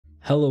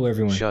Hello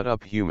everyone. Shut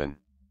up, human.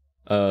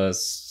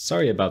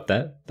 Sorry about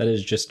that. That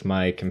is just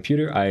my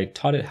computer. I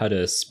taught it how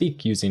to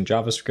speak using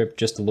JavaScript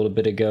just a little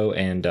bit ago,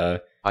 and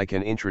I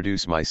can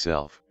introduce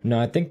myself. no,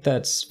 I think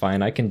that's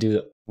fine. I can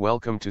do.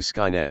 Welcome to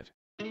Skynet.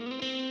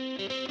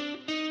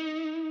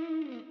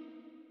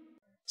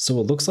 So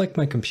it looks like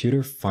my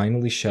computer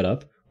finally shut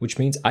up, which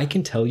means I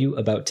can tell you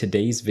about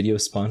today's video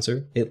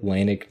sponsor,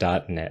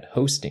 Atlantic.net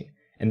Hosting.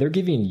 And they're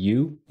giving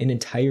you an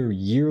entire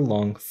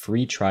year-long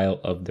free trial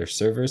of their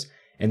servers,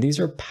 and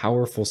these are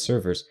powerful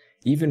servers,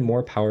 even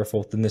more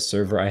powerful than the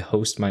server I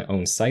host my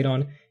own site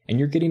on, and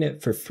you're getting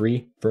it for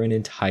free for an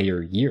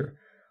entire year.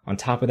 On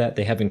top of that,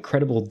 they have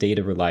incredible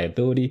data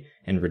reliability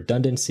and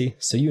redundancy,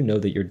 so you know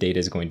that your data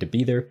is going to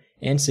be there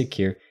and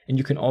secure, and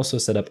you can also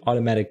set up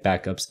automatic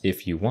backups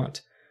if you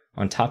want.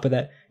 On top of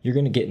that, you're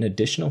going to get an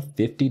additional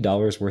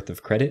 $50 worth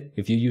of credit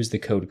if you use the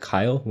code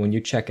Kyle when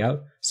you check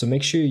out, so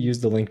make sure you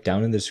use the link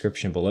down in the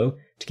description below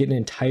to get an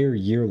entire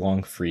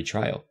year-long free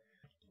trial.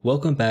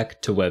 Welcome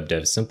back to Web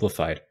Dev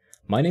Simplified.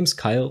 My name's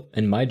Kyle,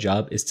 and my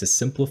job is to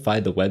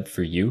simplify the web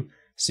for you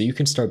so you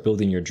can start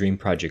building your dream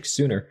project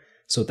sooner.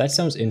 So if that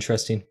sounds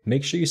interesting,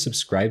 make sure you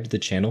subscribe to the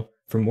channel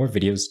for more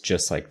videos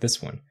just like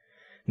this one.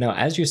 Now,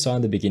 as you saw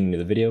in the beginning of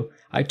the video,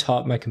 I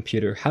taught my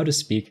computer how to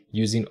speak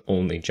using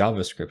only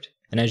JavaScript.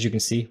 And as you can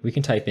see, we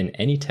can type in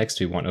any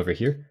text we want over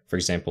here. For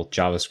example,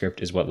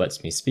 JavaScript is what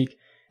lets me speak.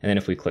 And then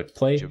if we click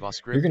play, you're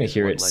going to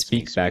hear it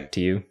speak back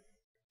to you.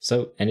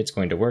 So, and it's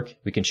going to work.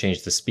 We can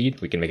change the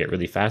speed. We can make it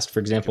really fast, for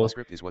example.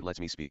 JavaScript is what lets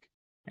me speak.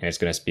 And it's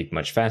going to speak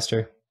much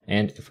faster.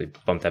 And if we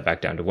bump that back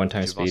down to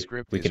one-time speed,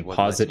 we can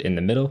pause it in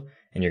the middle,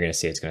 and you're going to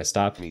see it's going to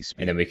stop.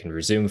 And then we can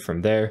resume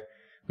from there.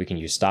 We can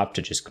use stop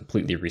to just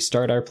completely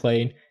restart our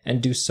playing and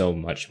do so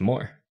much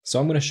more. So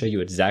I'm going to show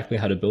you exactly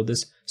how to build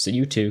this so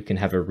you too can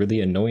have a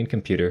really annoying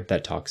computer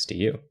that talks to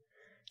you.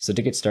 So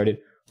to get started,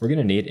 we're going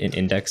to need an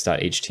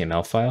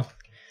index.html file.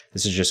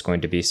 This is just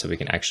going to be so we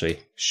can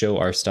actually show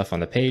our stuff on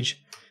the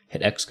page.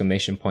 Hit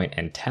exclamation point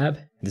and tab.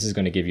 This is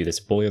going to give you this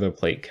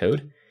boilerplate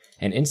code.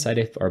 And inside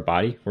of our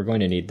body, we're going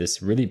to need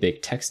this really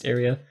big text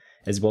area,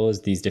 as well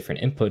as these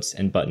different inputs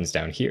and buttons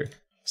down here.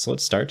 So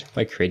let's start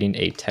by creating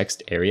a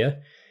text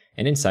area.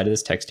 And inside of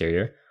this text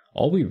area,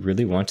 all we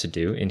really want to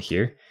do in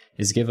here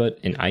is give it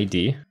an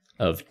ID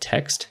of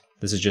text.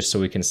 This is just so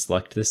we can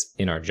select this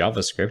in our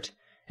JavaScript.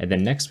 And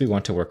then next we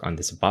want to work on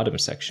this bottom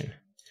section.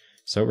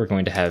 So we're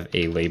going to have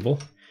a label.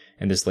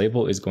 And this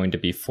label is going to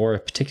be for a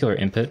particular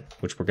input,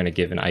 which we're going to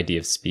give an ID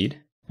of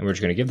speed. And we're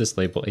just going to give this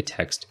label a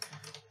text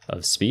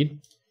of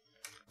speed.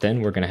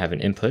 Then we're going to have an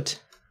input.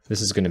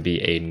 This is going to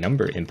be a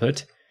number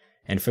input.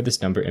 And for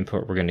this number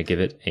input, we're going to give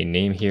it a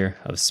name here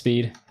of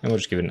speed. And we'll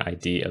just give it an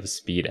ID of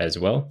speed as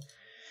well.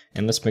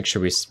 And let's make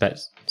sure we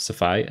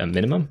specify a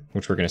minimum,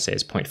 which we're going to say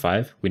is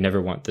 0.5. We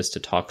never want this to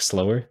talk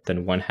slower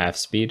than 1/2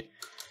 speed.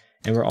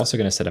 And we're also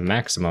going to set a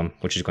maximum,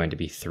 which is going to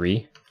be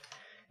 3.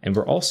 And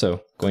we're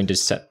also going to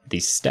set the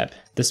step.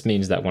 This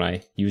means that when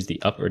I use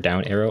the up or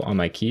down arrow on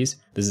my keys,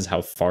 this is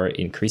how far it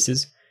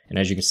increases. And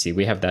as you can see,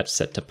 we have that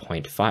set to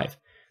 0.5.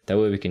 That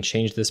way we can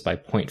change this by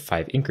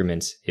 0.5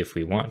 increments if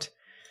we want.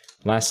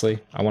 Lastly,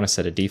 I want to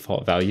set a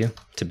default value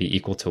to be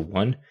equal to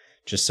 1,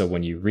 just so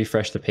when you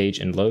refresh the page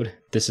and load,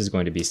 this is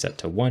going to be set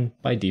to 1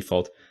 by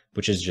default,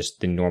 which is just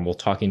the normal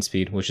talking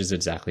speed, which is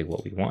exactly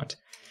what we want.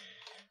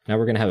 Now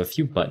we're going to have a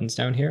few buttons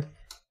down here.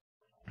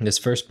 This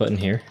first button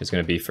here is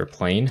going to be for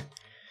playing.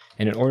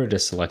 And in order to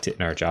select it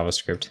in our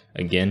JavaScript,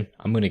 again,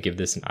 I'm going to give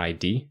this an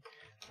ID.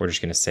 We're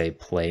just going to say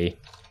play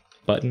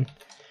button.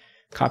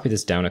 Copy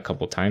this down a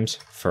couple times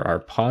for our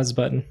pause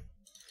button,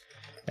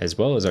 as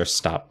well as our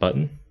stop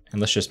button. And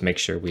let's just make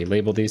sure we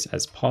label these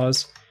as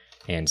pause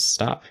and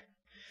stop.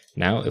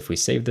 Now, if we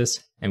save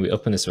this and we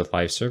open this with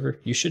live server,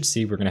 you should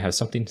see we're going to have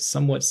something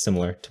somewhat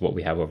similar to what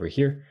we have over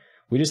here.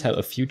 We just have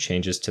a few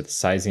changes to the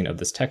sizing of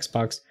this text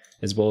box,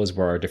 as well as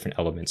where our different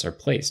elements are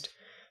placed.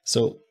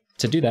 So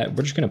to do that,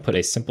 we're just going to put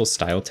a simple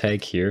style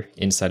tag here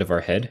inside of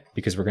our head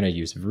because we're going to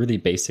use really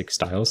basic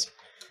styles.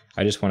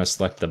 I just want to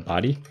select the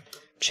body,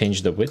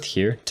 change the width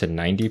here to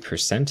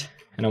 90%,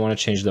 and I want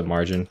to change the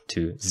margin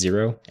to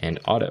 0 and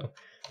auto.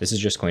 This is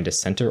just going to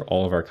center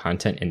all of our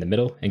content in the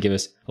middle and give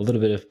us a little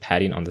bit of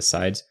padding on the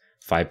sides,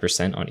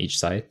 5% on each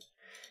side.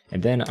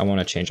 And then I want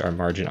to change our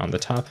margin on the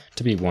top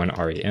to be 1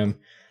 rem,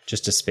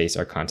 just to space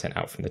our content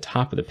out from the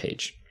top of the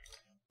page.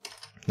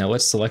 Now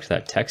let's select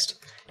that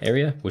text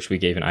area, which we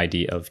gave an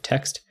ID of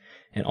text.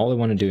 And all I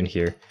want to do in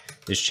here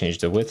is change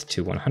the width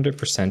to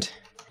 100%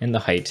 and the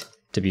height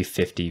to be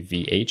 50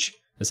 VH,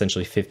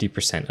 essentially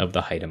 50% of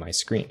the height of my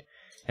screen.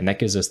 And that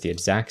gives us the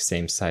exact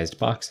same sized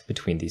box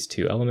between these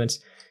two elements.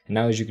 And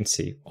now as you can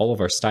see, all of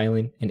our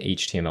styling in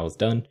HTML is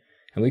done.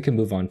 And we can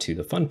move on to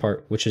the fun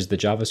part, which is the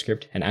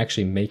JavaScript and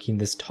actually making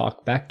this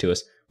talk back to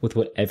us with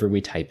whatever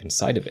we type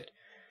inside of it.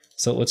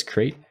 So let's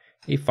create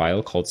a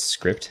file called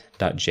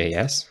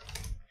script.js.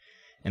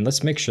 And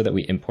let's make sure that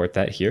we import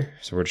that here.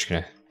 So we're just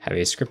going to have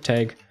a script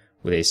tag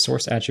with a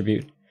source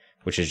attribute,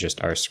 which is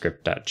just our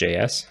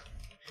script.js.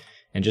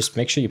 And just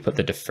make sure you put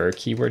the defer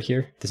keyword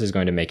here. This is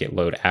going to make it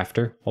load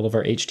after all of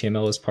our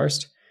HTML is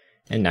parsed.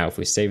 And now if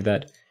we save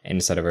that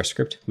inside of our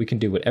script, we can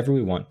do whatever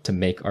we want to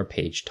make our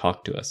page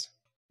talk to us.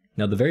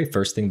 Now the very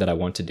first thing that I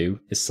want to do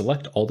is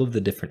select all of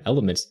the different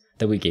elements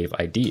that we gave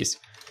IDs.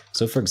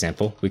 So for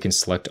example, we can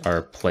select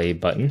our play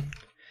button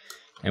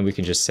and we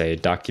can just say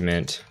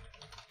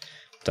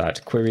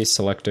document.query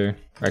selector,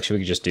 or actually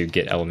we can just do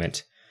get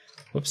element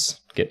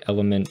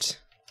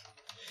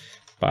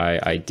by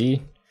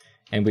ID.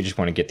 And we just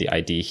want to get the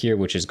ID here,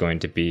 which is going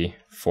to be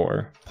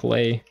for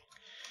play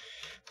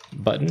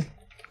button.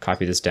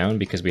 Copy this down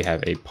because we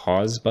have a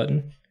pause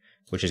button,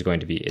 which is going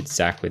to be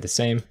exactly the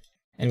same.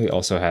 And we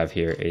also have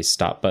here a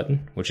stop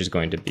button, which is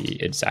going to be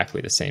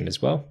exactly the same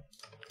as well.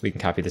 We can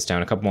copy this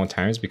down a couple more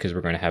times because we're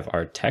going to have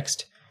our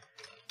text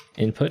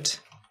input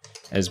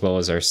as well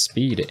as our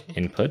speed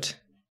input.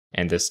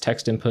 And this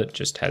text input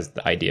just has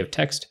the ID of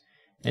text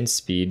and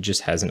speed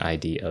just has an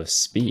ID of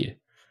speed.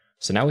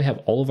 So now we have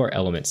all of our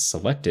elements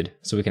selected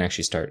so we can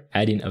actually start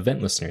adding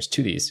event listeners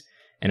to these.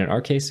 And in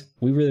our case,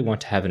 we really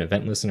want to have an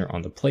event listener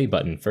on the play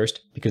button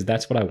first because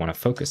that's what I want to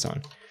focus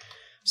on.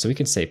 So we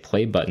can say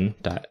play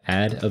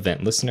button.add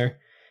event listener,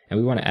 and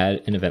we want to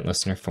add an event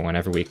listener for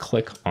whenever we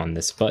click on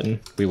this button,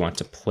 we want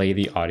to play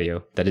the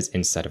audio that is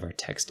inside of our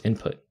text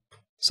input.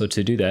 So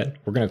to do that,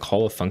 we're going to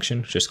call a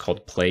function just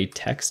called play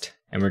text,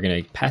 and we're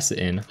going to pass it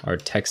in our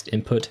text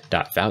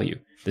input.value.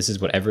 This is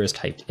whatever is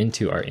typed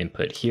into our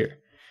input here.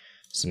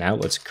 So now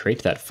let's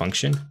create that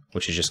function,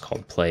 which is just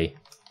called play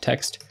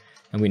text,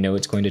 and we know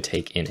it's going to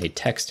take in a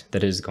text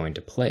that is going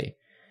to play.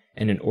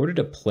 And in order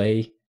to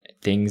play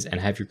things and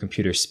have your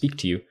computer speak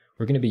to you,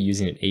 we're going to be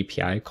using an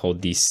API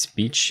called the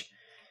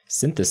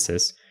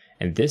speechSynthesis,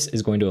 and this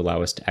is going to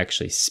allow us to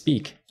actually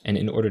speak. And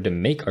in order to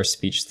make our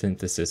speech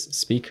synthesis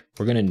speak,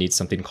 we're going to need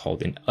something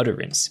called an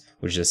utterance,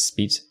 which is a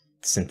speech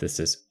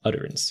synthesis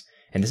utterance.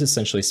 And this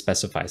essentially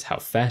specifies how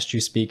fast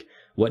you speak,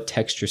 what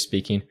text you're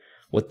speaking,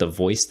 what the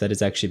voice that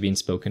is actually being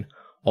spoken,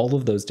 all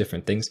of those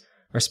different things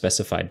are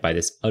specified by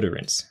this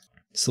utterance.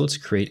 So let's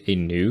create a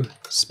new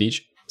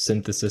speech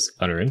synthesis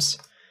utterance.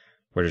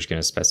 We're just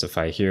going to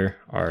specify here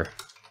our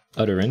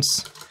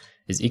utterance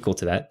is equal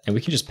to that, and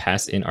we can just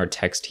pass in our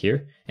text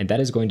here, and that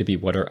is going to be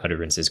what our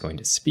utterance is going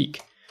to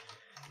speak.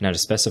 Now to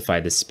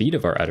specify the speed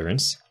of our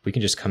utterance, we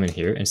can just come in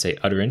here and say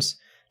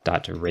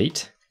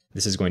utterance.rate.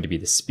 This is going to be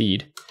the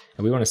speed,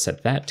 and we want to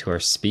set that to our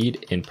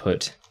speed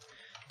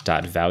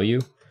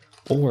input.value,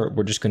 or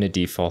we're just going to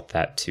default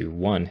that to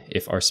 1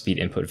 if our speed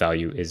input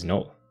value is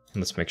null.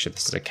 And let's make sure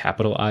this is a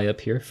capital I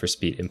up here for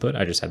speed input.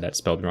 I just had that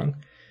spelled wrong.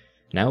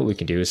 Now what we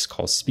can do is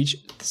call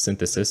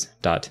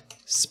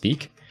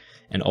speechSynthesis.speak,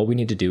 and all we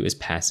need to do is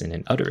pass in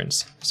an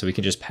utterance. So we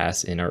can just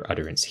pass in our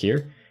utterance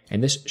here,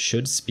 and this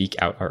should speak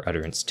out our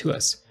utterance to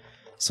us.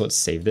 So let's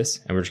save this,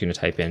 and we're just going to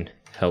type in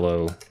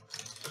hello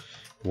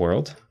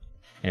world.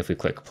 And if we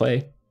click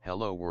play,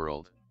 hello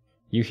world,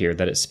 you hear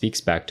that it speaks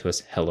back to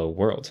us hello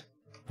world.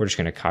 We're just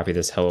going to copy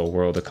this hello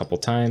world a couple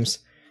times,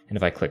 and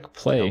if I click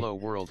play, hello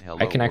world,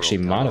 I can actually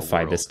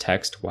modify this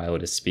text while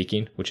it is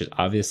speaking, which is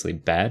obviously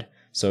bad.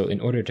 So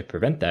in order to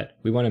prevent that,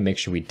 we want to make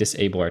sure we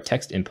disable our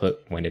text input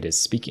when it is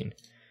speaking.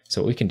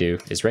 So what we can do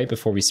is right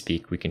before we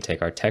speak, we can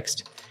take our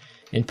text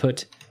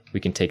input, we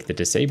can take the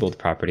disabled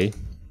property,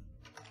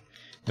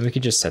 and we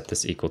can just set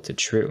this equal to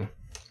true.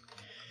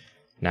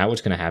 Now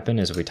what's going to happen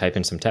is if we type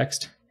in some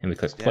text and we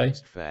click play,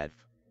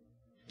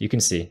 you can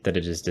see that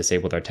it has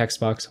disabled our text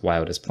box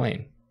while it is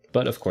playing.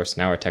 But of course,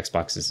 now our text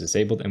box is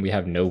disabled and we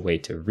have no way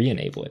to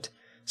re-enable it.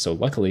 So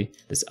luckily,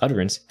 this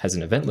utterance has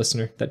an event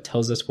listener that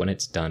tells us when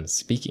it's done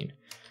speaking.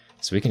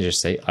 So we can just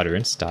say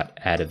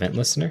utterance.add event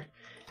listener,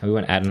 and we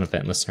want to add an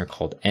event listener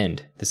called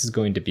end. This is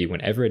going to be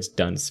whenever it's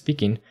done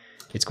speaking,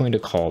 it's going to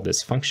call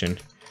this function.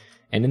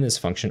 And in this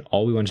function,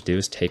 all we want to do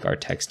is take our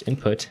text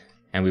input,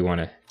 and we want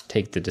to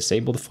take the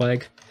disabled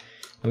flag,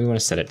 and we want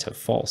to set it to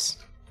false.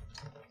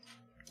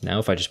 Now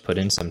if I just put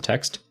in some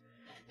text,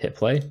 hit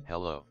play,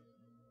 hello,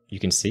 you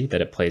can see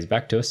that it plays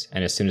back to us,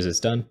 and as soon as it's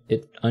done,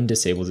 it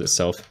undisables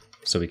itself.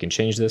 So we can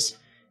change this,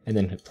 and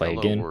then hit play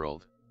hello again,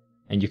 world,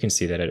 and you can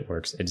see that it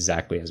works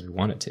exactly as we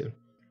want it to.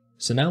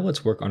 So now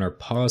let's work on our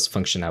pause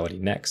functionality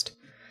next.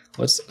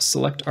 Let's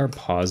select our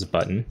pause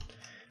button.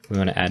 We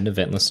want to add an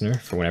event listener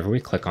for whenever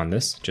we click on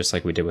this, just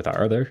like we did with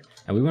our other,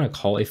 and we want to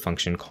call a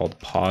function called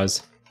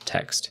pause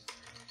text.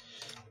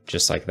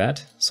 Just like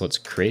that. So let's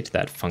create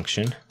that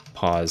function,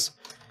 pause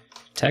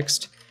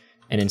text,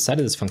 and inside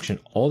of this function,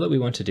 all that we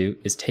want to do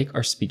is take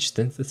our speech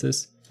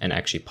synthesis and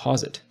actually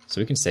pause it. So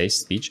we can say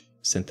speech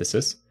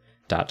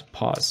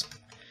synthesis.pause.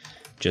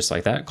 Just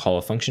like that, call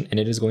a function, and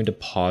it is going to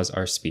pause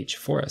our speech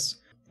for us.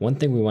 One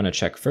thing we want to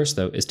check first,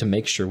 though, is to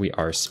make sure we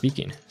are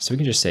speaking. So we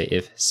can just say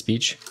if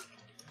speech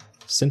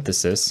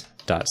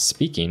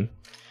synthesis.speaking,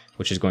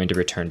 which is going to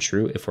return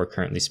true if we're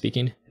currently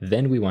speaking,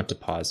 then we want to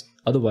pause.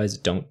 Otherwise,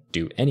 don't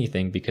do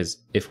anything, because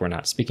if we're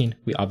not speaking,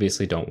 we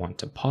obviously don't want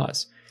to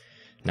pause.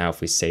 Now,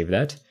 if we save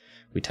that,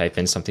 we type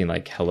in something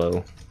like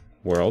hello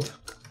world.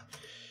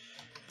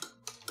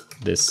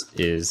 This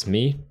is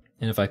me.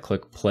 And if I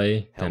click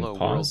play, then hello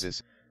pause,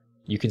 world,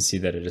 you can see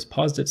that it has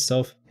paused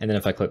itself. And then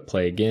if I click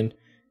play again,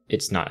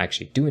 it's not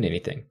actually doing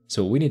anything.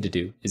 So what we need to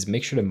do is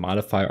make sure to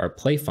modify our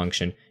play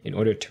function in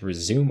order to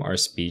resume our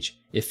speech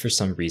if for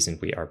some reason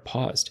we are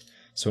paused.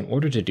 So in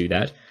order to do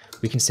that,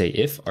 we can say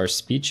if our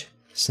speech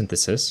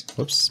synthesis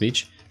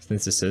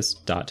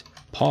dot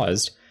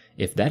paused,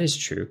 if that is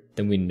true,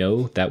 then we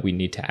know that we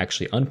need to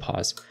actually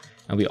unpause.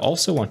 And we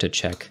also want to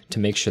check to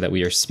make sure that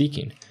we are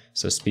speaking.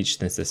 So speech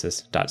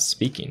synthesis dot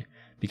speaking,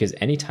 because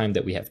anytime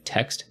that we have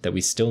text that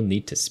we still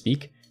need to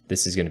speak,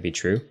 this is going to be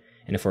true.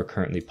 And if we're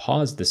currently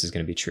paused, this is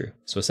going to be true.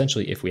 So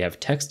essentially, if we have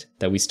text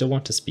that we still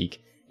want to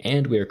speak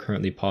and we are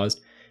currently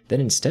paused,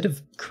 then instead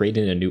of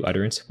creating a new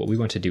utterance, what we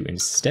want to do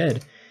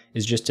instead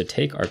is just to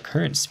take our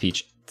current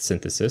speech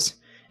synthesis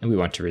and we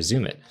want to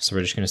resume it. So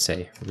we're just going to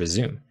say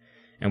resume.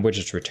 And we're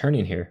just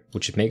returning here,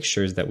 which makes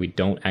sure that we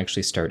don't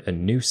actually start a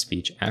new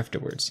speech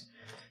afterwards.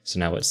 So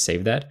now let's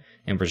save that.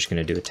 And we're just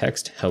going to do a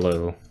text,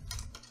 hello,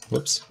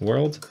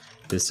 world.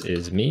 This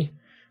is me.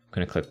 I'm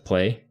going to click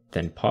play,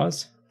 then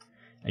pause.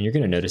 And you're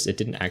going to notice it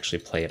didn't actually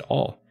play at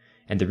all.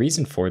 And the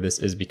reason for this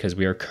is because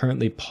we are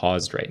currently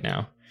paused right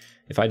now.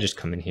 If I just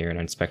come in here and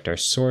inspect our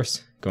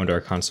source, go into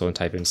our console and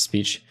type in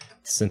speech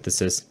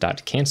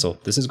synthesis.cancel,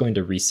 this is going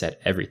to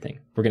reset everything.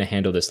 We're going to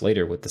handle this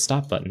later with the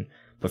stop button,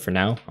 but for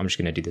now, I'm just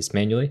going to do this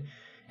manually.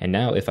 And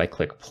now if I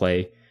click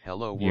play,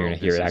 hello world, you're going to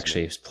hear it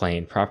actually is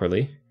playing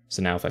properly.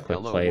 So now if I click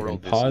play, then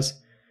pause,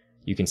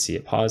 you can see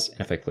it pause.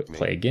 And if I click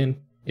play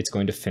again, it's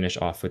going to finish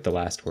off with the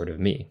last word of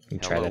me. You can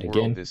try that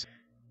again.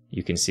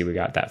 You can see we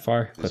got that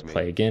far. Click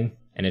play again,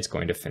 and it's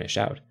going to finish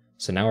out.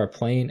 So now our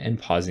playing and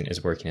pausing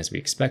is working as we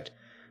expect.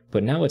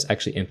 But now let's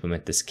actually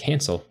implement this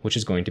cancel, which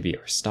is going to be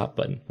our stop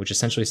button, which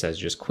essentially says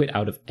just quit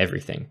out of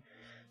everything.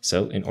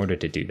 So in order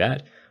to do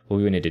that, what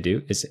we need to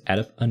do is add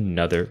up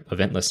another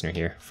event listener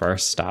here for our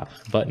stop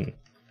button.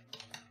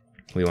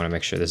 We want to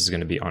make sure this is going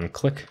to be on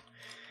click.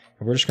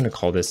 And we're just going to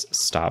call this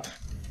stop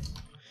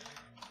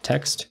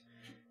text.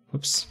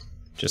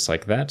 Just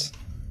like that.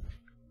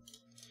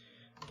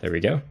 There we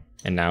go.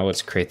 And now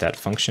let's create that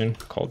function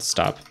called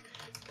stop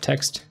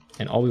text.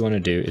 And all we want to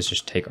do is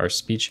just take our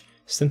speech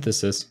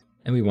synthesis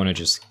and we want to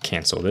just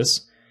cancel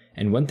this.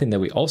 And one thing that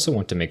we also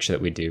want to make sure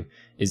that we do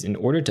is in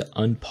order to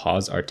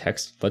unpause our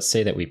text, let's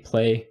say that we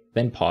play,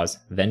 then pause,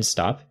 then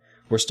stop,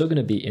 we're still going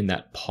to be in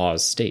that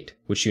pause state,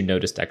 which you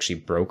noticed actually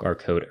broke our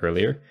code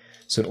earlier.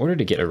 So in order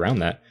to get around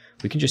that,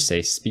 we can just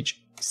say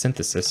speech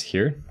synthesis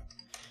here.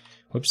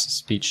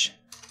 Speech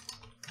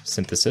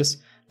synthesis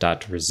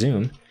dot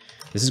resume.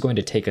 This is going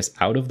to take us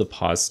out of the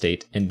pause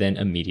state and then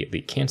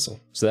immediately cancel.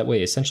 So that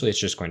way, essentially, it's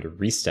just going to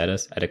reset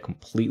us at a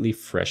completely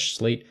fresh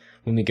slate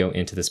when we go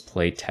into this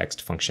play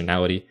text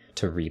functionality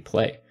to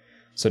replay.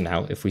 So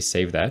now if we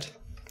save that,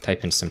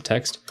 type in some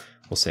text,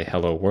 we'll say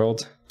hello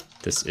world,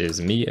 this is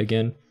me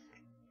again,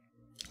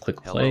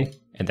 click play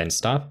and then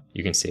stop.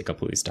 You can see it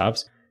completely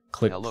stops.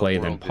 Click play,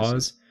 then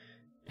pause.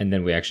 And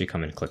then we actually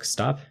come and click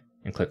stop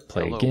and click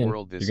play again.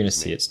 You're going to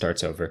see it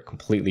starts over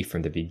completely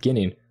from the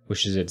beginning,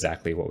 which is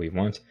exactly what we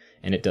want.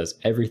 And it does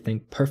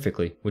everything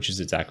perfectly, which is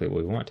exactly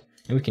what we want.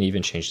 And we can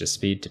even change the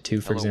speed to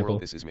 2, for example.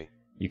 World, this is me.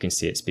 You can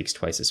see it speaks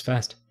twice as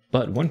fast.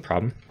 But one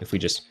problem, if we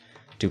just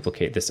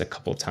duplicate this a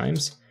couple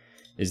times,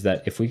 is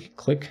that if we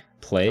click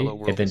play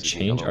and then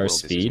change our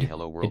speed,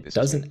 it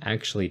doesn't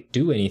actually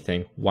do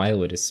anything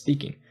while it is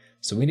speaking.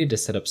 So we need to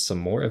set up some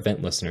more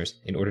event listeners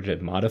in order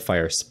to modify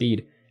our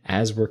speed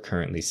as we're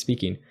currently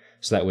speaking.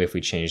 So that way, if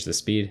we change the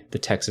speed, the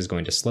text is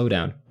going to slow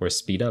down or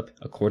speed up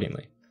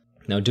accordingly.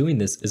 Now doing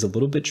this is a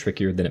little bit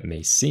trickier than it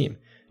may seem.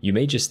 You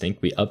may just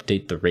think we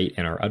update the rate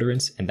in our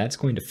utterance and that's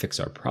going to fix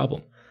our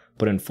problem.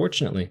 But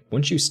unfortunately,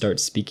 once you start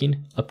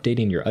speaking,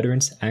 updating your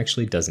utterance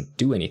actually doesn't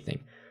do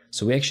anything.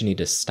 So we actually need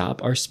to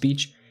stop our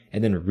speech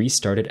and then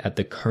restart it at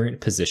the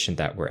current position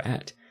that we're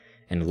at.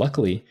 And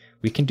luckily,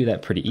 we can do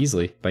that pretty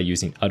easily by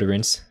using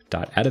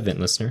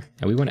utterance.addEventListener,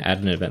 and we want to add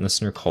an event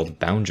listener called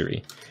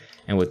boundary.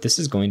 And what this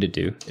is going to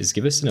do is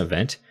give us an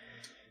event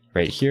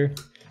right here,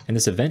 and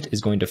this event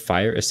is going to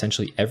fire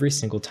essentially every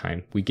single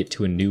time we get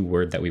to a new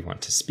word that we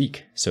want to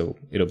speak. So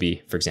it'll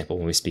be, for example,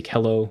 when we speak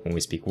hello, when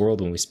we speak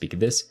world, when we speak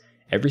this,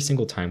 every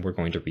single time we're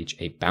going to reach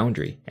a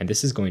boundary, and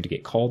this is going to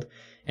get called.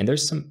 And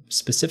there's some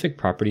specific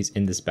properties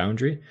in this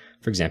boundary.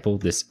 For example,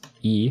 this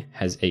E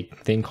has a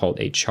thing called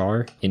a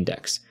char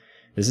index.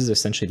 This is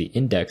essentially the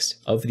index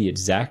of the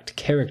exact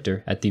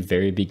character at the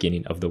very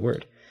beginning of the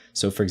word.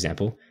 So for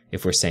example,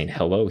 if we're saying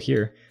hello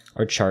here,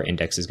 our char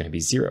index is going to be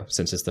 0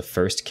 since it's the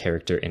first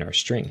character in our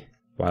string.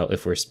 While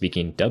if we're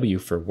speaking W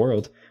for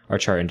world, our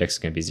char index is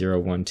going to be 0,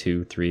 1,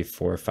 2, 3,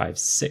 4, 5,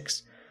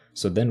 6.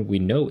 So then we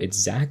know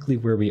exactly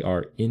where we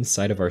are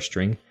inside of our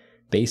string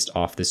based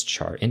off this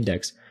char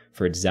index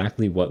for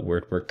exactly what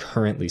word we're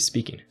currently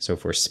speaking. So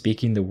if we're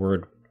speaking the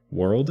word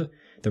world,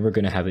 then we're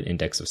going to have an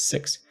index of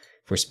 6.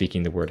 If we're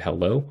speaking the word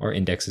hello, our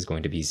index is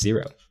going to be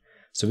 0.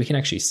 So we can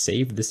actually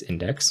save this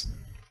index.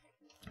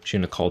 I'm just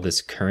going to call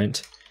this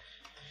current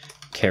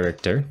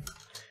character.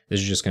 This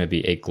is just going to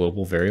be a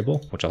global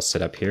variable, which I'll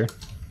set up here,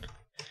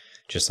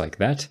 just like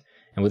that.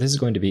 And what this is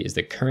going to be is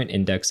the current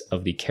index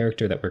of the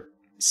character that we're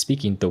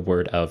speaking the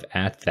word of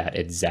at that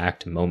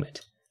exact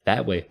moment.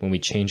 That way, when we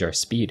change our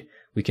speed,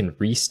 we can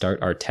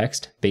restart our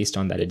text based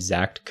on that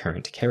exact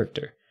current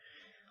character.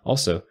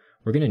 Also,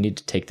 we're going to need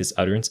to take this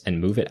utterance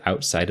and move it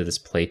outside of this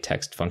play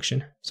text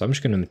function. So I'm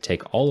just going to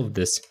take all of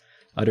this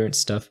utterance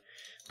stuff,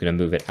 I'm going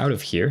to move it out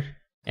of here,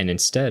 and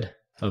instead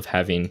of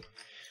having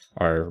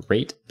our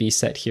rate be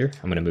set here,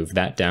 I'm going to move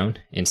that down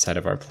inside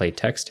of our play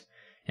text.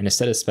 And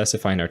instead of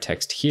specifying our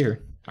text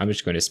here, I'm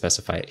just going to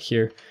specify it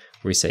here,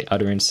 where we say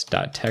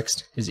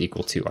utterance.text is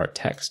equal to our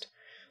text.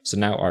 So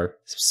now our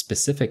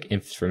specific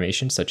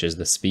information, such as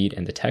the speed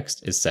and the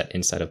text, is set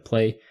inside of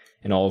play,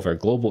 and all of our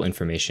global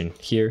information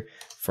here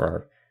for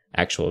our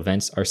actual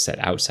events are set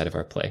outside of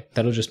our play.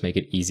 That'll just make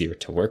it easier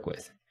to work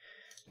with.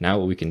 Now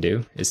what we can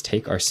do is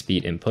take our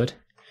speed input,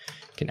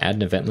 we can add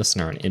an event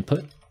listener on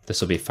input.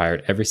 This will be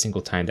fired every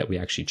single time that we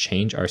actually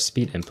change our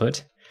speed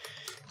input.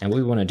 And what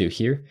we want to do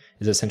here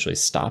is essentially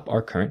stop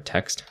our current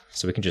text.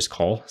 So we can just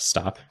call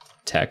stop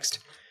text.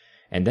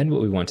 And then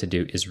what we want to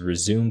do is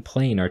resume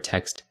playing our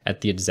text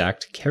at the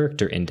exact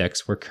character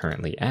index we're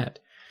currently at.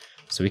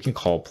 So we can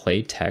call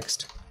play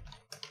text.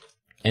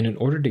 And in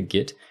order to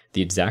get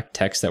the exact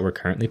text that we're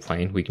currently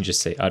playing, we can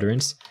just say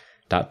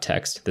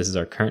utterance.text. This is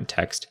our current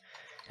text.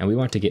 And we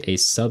want to get a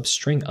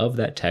substring of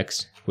that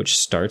text, which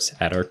starts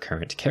at our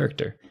current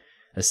character.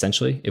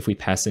 Essentially, if we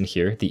pass in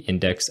here the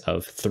index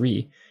of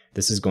 3,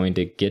 this is going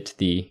to get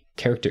the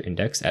character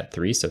index at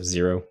 3, so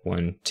 0,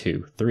 1,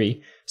 2,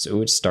 3. So it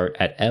would start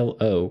at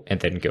LO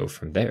and then go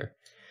from there.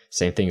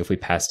 Same thing if we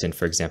passed in,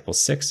 for example,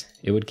 6,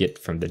 it would get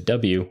from the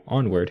W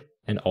onward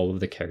and all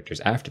of the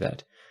characters after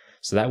that.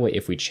 So that way,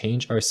 if we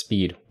change our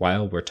speed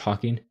while we're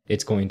talking,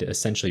 it's going to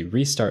essentially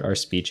restart our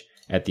speech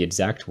at the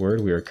exact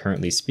word we are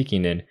currently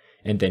speaking in,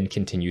 and then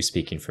continue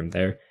speaking from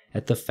there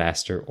at the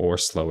faster or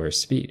slower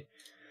speed.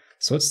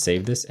 So let's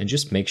save this and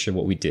just make sure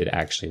what we did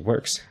actually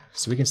works.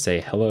 So we can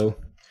say hello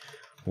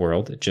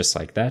world, just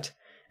like that.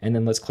 And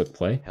then let's click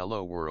play.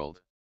 Hello world.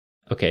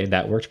 Okay,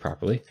 that worked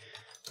properly.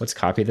 Let's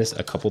copy this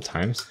a couple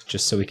times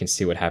just so we can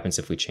see what happens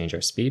if we change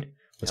our speed.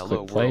 Let's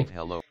click play.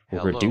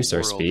 We'll reduce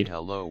our speed.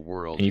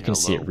 And you can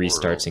see it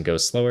restarts and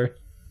goes slower.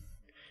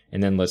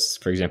 And then let's,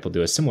 for example,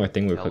 do a similar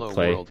thing. We'll click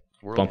play,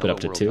 bump it up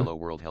to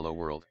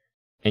 2.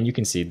 And you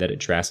can see that it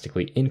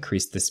drastically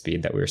increased the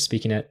speed that we were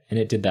speaking at, and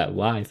it did that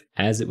live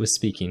as it was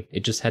speaking.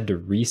 It just had to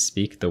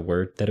re-speak the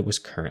word that it was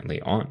currently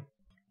on.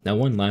 Now,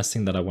 one last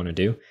thing that I want to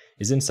do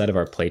is inside of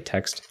our play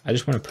text, I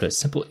just want to put a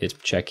simple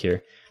if check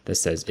here that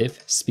says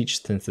if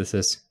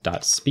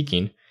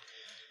speechSynthesis.speaking,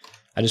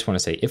 I just want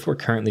to say if we're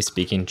currently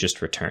speaking,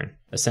 just return.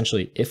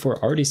 Essentially, if we're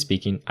already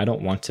speaking, I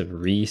don't want to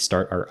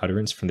restart our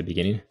utterance from the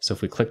beginning. So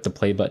if we click the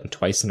play button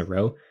twice in a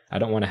row, I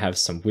don't want to have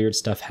some weird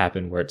stuff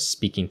happen where it's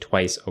speaking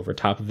twice over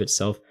top of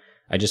itself.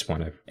 I just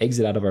want to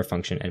exit out of our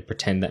function and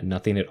pretend that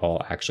nothing at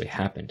all actually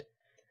happened.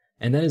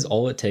 And that is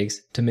all it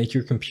takes to make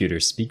your computer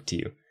speak to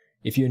you.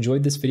 If you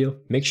enjoyed this video,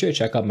 make sure to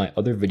check out my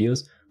other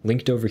videos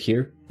linked over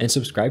here and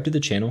subscribe to the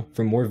channel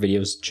for more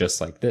videos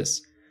just like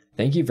this.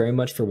 Thank you very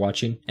much for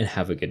watching and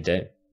have a good day.